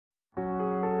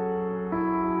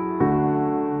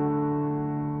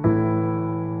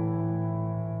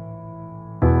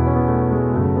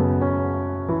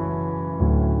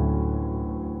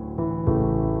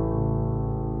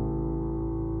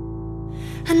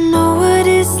know what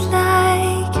it's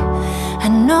like, I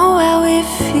know how it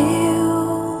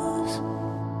feels.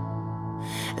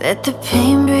 Let the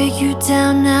pain break you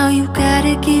down, now you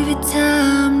gotta give it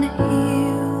time to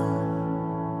heal.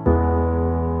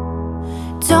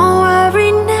 Don't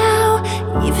worry now,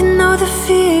 even though the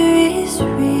fear is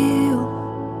real.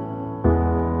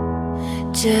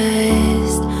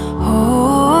 Just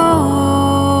hold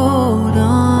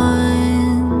on.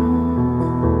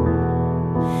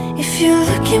 If you're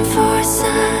looking for a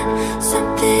sign,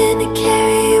 something to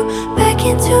carry you back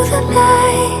into the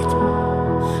light,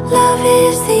 love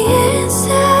is the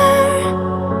answer.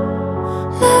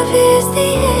 Love is the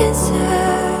answer.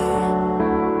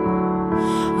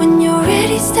 When you're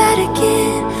ready, start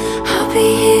again. I'll be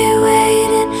here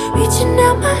waiting, reaching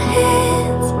out my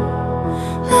hands.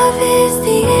 Love is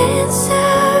the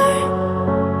answer.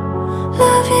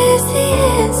 Love is the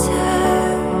answer.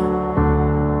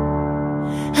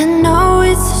 I know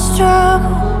it's a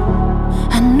struggle,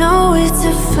 I know it's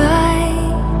a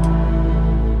fight,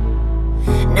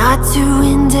 not to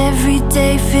end every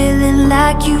day feeling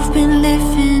like you've been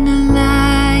living a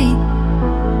lie.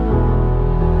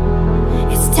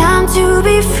 It's time to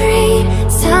be free,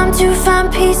 it's time to find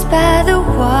peace by the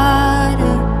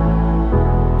water.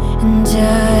 And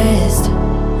just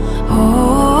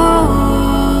hold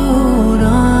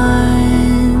on.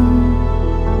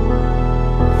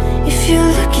 If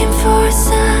you're looking for a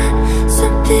sign,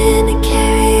 something to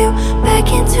carry you back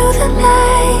into the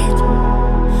light,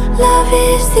 love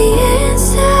is the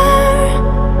answer.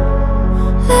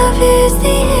 Love is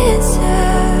the answer.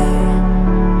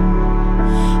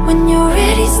 When you're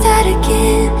ready, start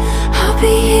again. I'll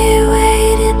be here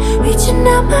waiting, reaching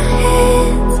out my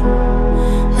hands.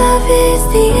 Love is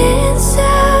the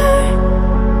answer.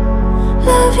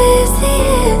 Love is the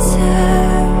answer.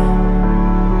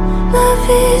 Love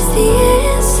is the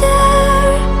answer.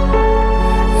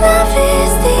 Love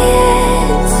is the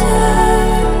answer.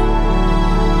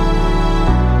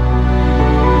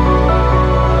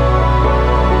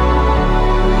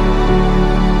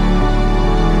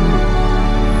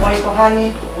 Moi kochani,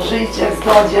 żyjcie w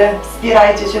zgodzie,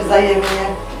 wspierajcie się wzajemnie.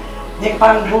 Niech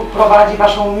Pan Bóg prowadzi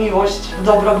Waszą miłość w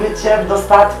dobrobycie, w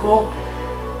dostatku.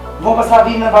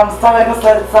 Błogosławimy Wam z całego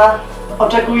serca.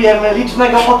 Oczekujemy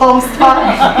licznego potomstwa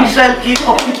i wszelkich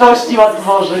obfitości łask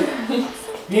Bożych.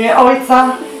 W imię Ojca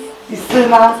i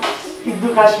Syna i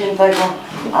Ducha Świętego.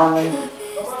 Amen.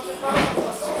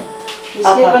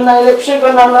 Wszystkiego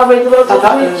najlepszego na nowej drodze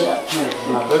życia.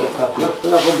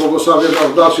 Ja Wam błogosławię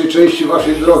w dalszej części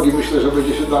Waszej drogi. Myślę, że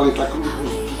będzie się dalej tak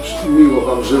miło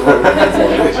Wam żyło.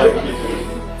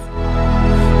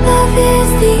 Love is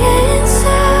the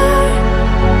answer.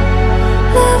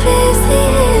 Love is the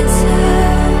answer.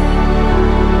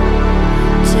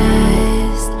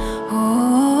 Just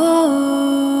hold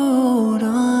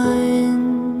on.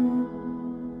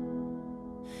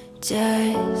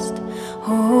 Just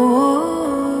hold on.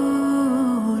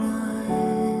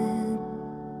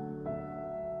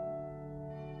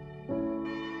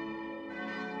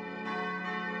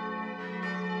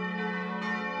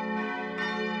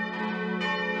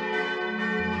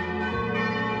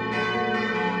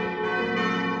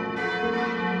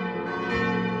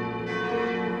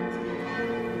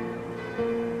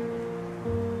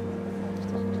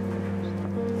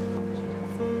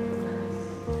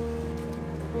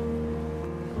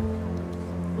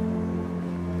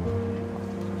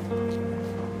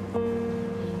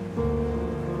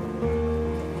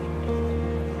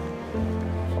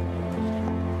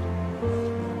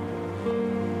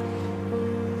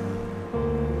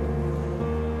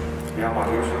 Ja,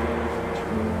 Mariusz,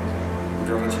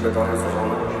 biorę Ciebie, Daria, za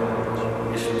żonę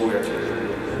i ślubuję Ci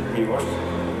miłość,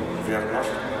 wierność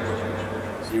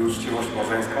i uczciwość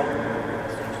małżeńską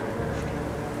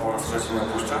oraz, że Cię nie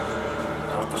opuszczę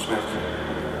aż do śmierci.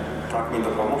 Tak mi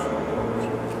dopomóż,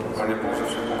 Panie Boże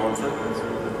Wszechmogący,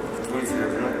 w Trójcy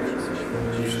Jedynej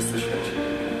i wszyscy święci.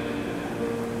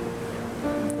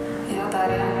 Ja,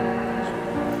 Daria,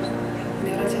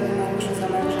 biorę Ciebie, Mariuszu, za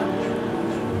męża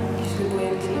i ślubuję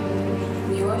Ci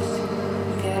miłość,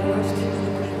 wierność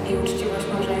i uczciwość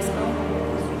małżeńską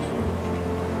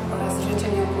oraz, że Cię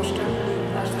nie opuszczę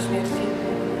aż do śmierci.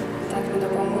 Tak mi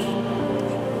dopomóż,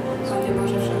 Panie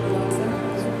Boże Wszechmogący,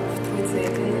 w Trójcy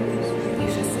Jedynej i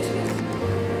wszyscy święci.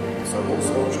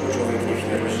 Złożył człowiek niech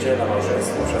nie rozdziela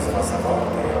małżeństwo przez was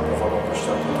zawarte i aprowował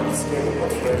Kościoła katolickiego,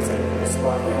 potwierdza i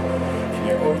błogosławia w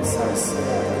imię Ojca i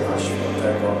Syna i Ducha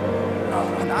Świętego.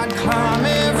 Amen.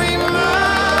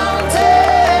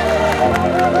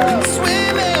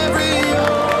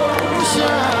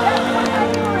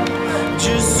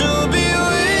 Just to be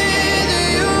with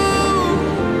you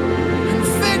and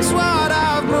fix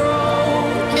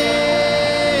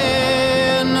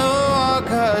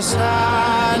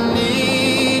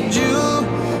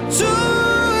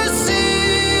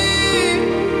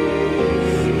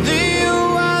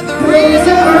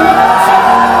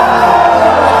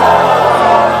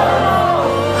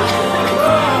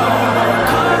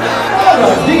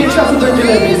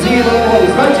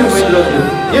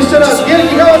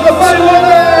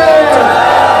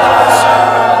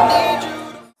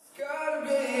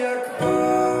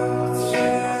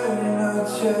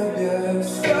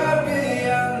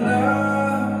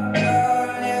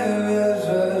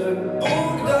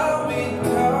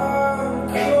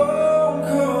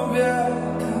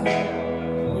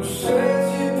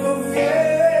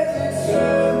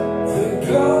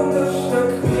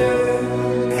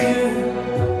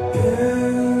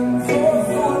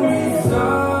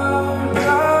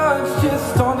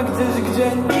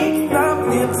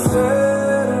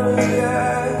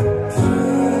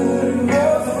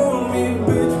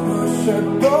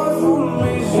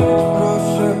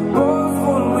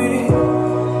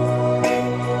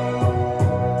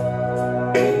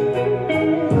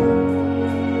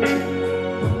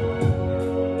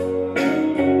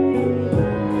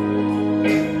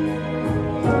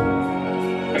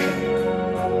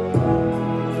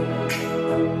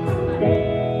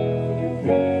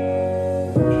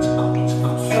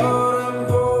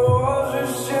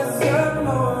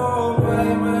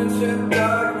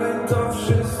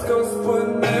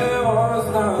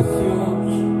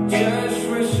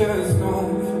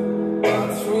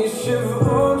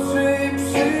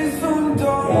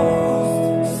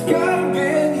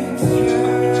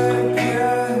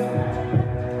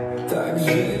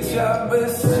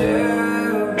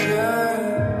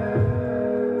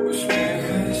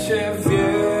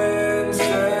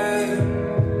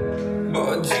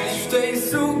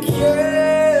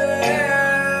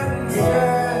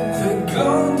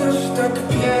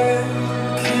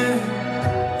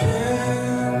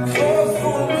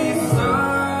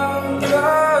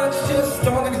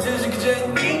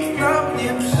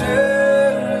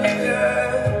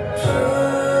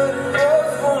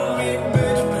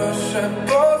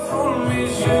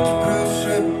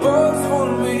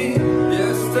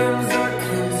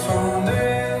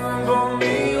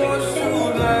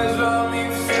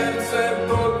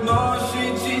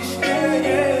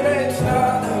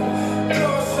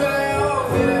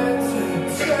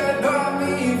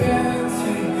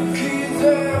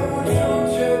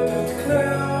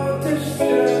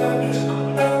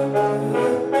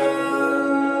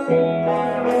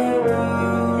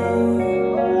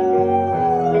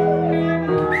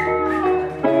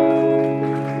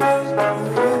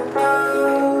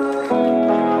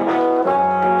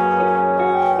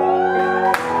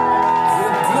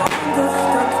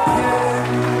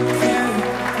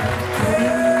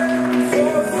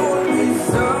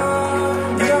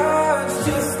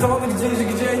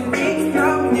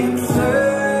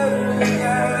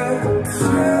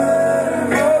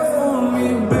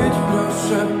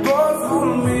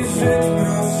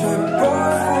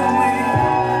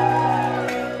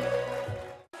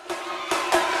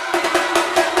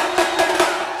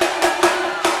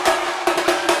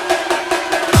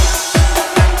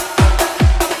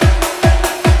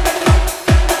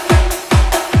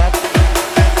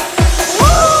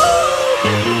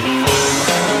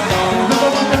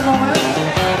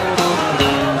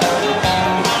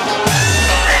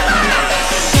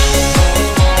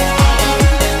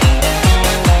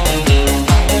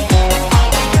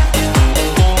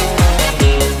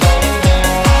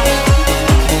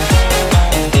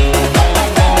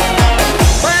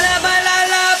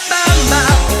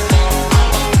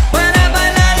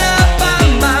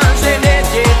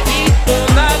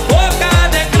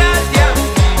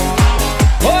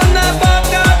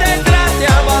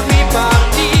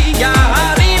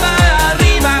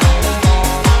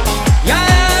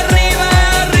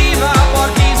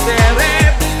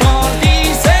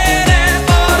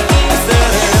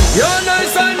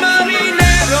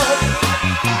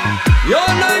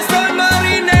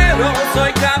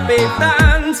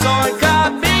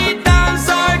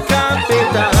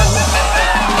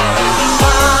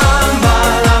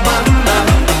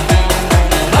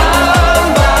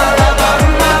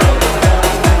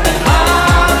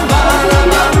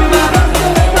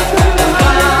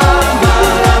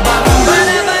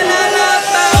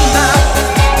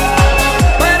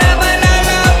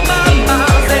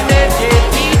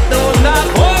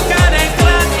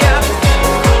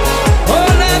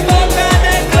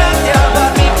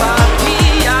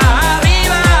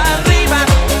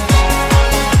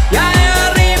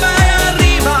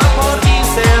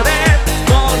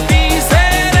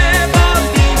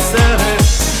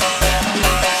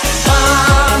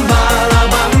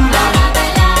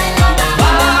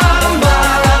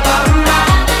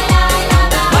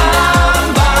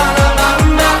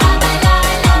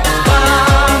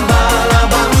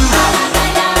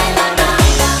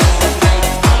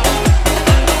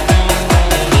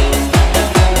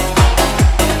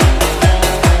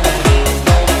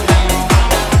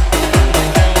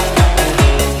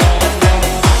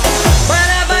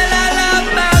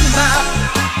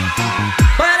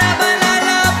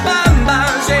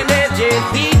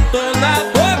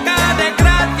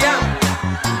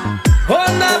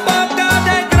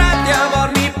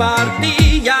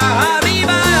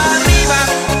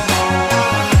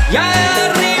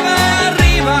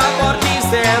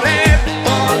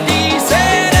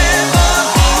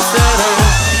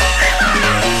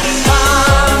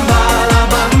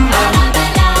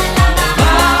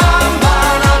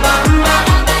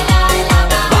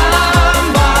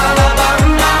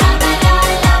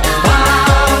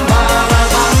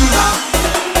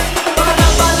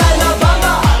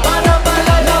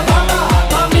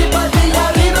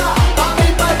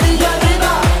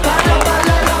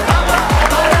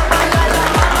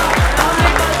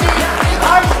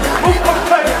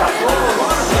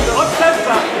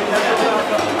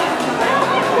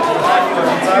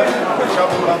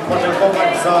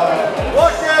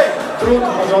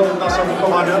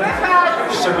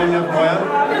szczególnie w moje.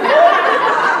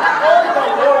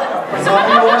 Za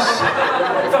miłość,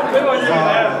 za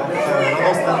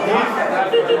radosne dni.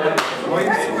 No i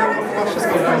w sumie to chyba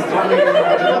wszystko w mojej stronie i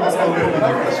będzie dla was nowy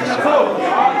widok też jeszcze.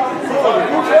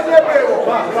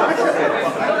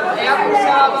 Ja bym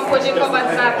chciała wam podziękować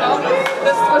za to,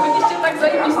 że stworzyliście tak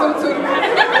zajebistą córkę.